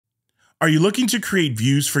Are you looking to create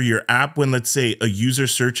views for your app when, let's say, a user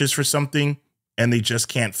searches for something and they just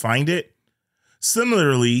can't find it?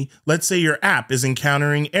 Similarly, let's say your app is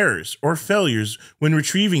encountering errors or failures when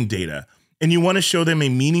retrieving data, and you want to show them a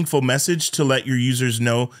meaningful message to let your users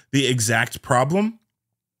know the exact problem.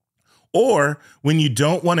 Or when you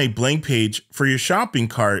don't want a blank page for your shopping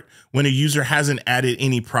cart when a user hasn't added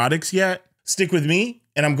any products yet. Stick with me,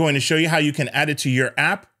 and I'm going to show you how you can add it to your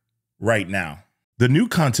app right now. The new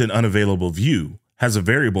ContentUnavailableView has a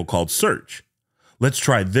variable called search. Let's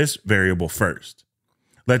try this variable first.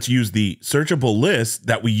 Let's use the searchable list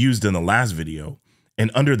that we used in the last video,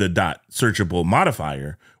 and under the .searchable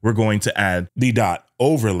modifier, we're going to add the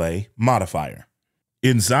 .overlay modifier.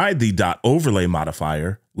 Inside the .overlay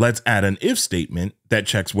modifier, let's add an if statement that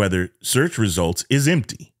checks whether search results is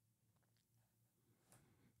empty.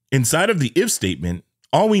 Inside of the if statement,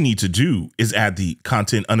 all we need to do is add the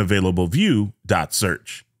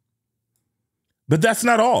ContentUnavailableView.search. But that's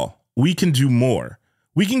not all. We can do more.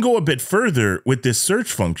 We can go a bit further with this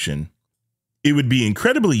search function. It would be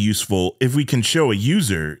incredibly useful if we can show a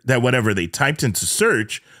user that whatever they typed into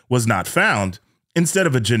search was not found instead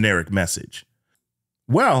of a generic message.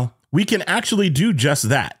 Well, we can actually do just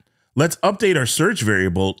that. Let's update our search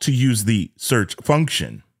variable to use the search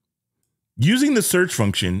function. Using the search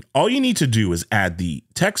function, all you need to do is add the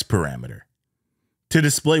text parameter. To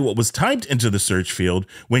display what was typed into the search field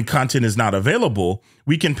when content is not available,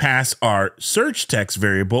 we can pass our search text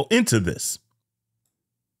variable into this.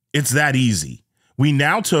 It's that easy. We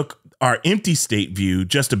now took our empty state view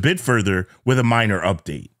just a bit further with a minor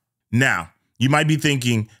update. Now, you might be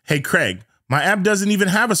thinking, hey, Craig, my app doesn't even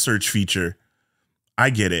have a search feature. I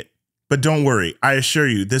get it, but don't worry. I assure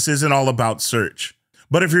you, this isn't all about search.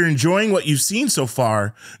 But if you're enjoying what you've seen so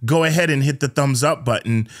far, go ahead and hit the thumbs up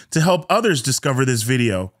button to help others discover this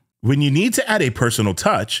video. When you need to add a personal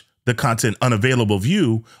touch, the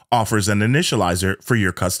ContentUnavailableView offers an initializer for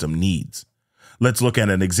your custom needs. Let's look at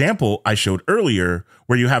an example I showed earlier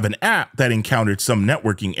where you have an app that encountered some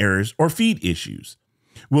networking errors or feed issues.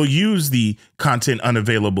 We'll use the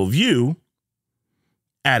ContentUnavailableView,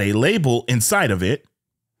 add a label inside of it,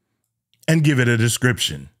 and give it a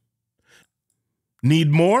description.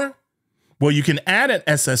 Need more? Well, you can add an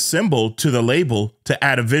SS symbol to the label to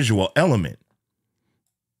add a visual element.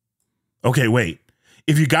 Okay, wait.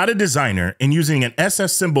 If you got a designer and using an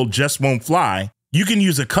SS symbol just won't fly, you can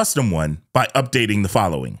use a custom one by updating the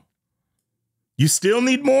following. You still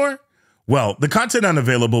need more? Well, the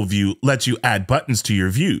ContentUnavailableView lets you add buttons to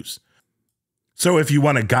your views. So if you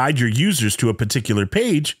want to guide your users to a particular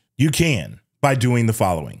page, you can by doing the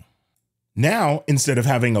following. Now, instead of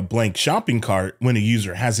having a blank shopping cart when a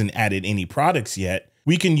user hasn't added any products yet,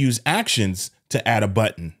 we can use actions to add a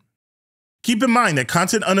button. Keep in mind that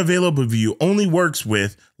ContentUnavailableView only works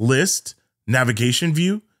with list, navigation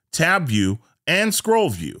view, tab view, and scroll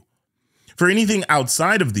view. For anything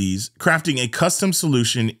outside of these, crafting a custom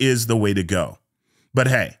solution is the way to go. But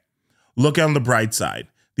hey, look on the bright side.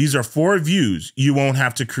 These are 4 views you won't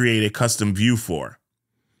have to create a custom view for.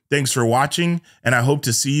 Thanks for watching, and I hope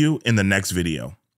to see you in the next video.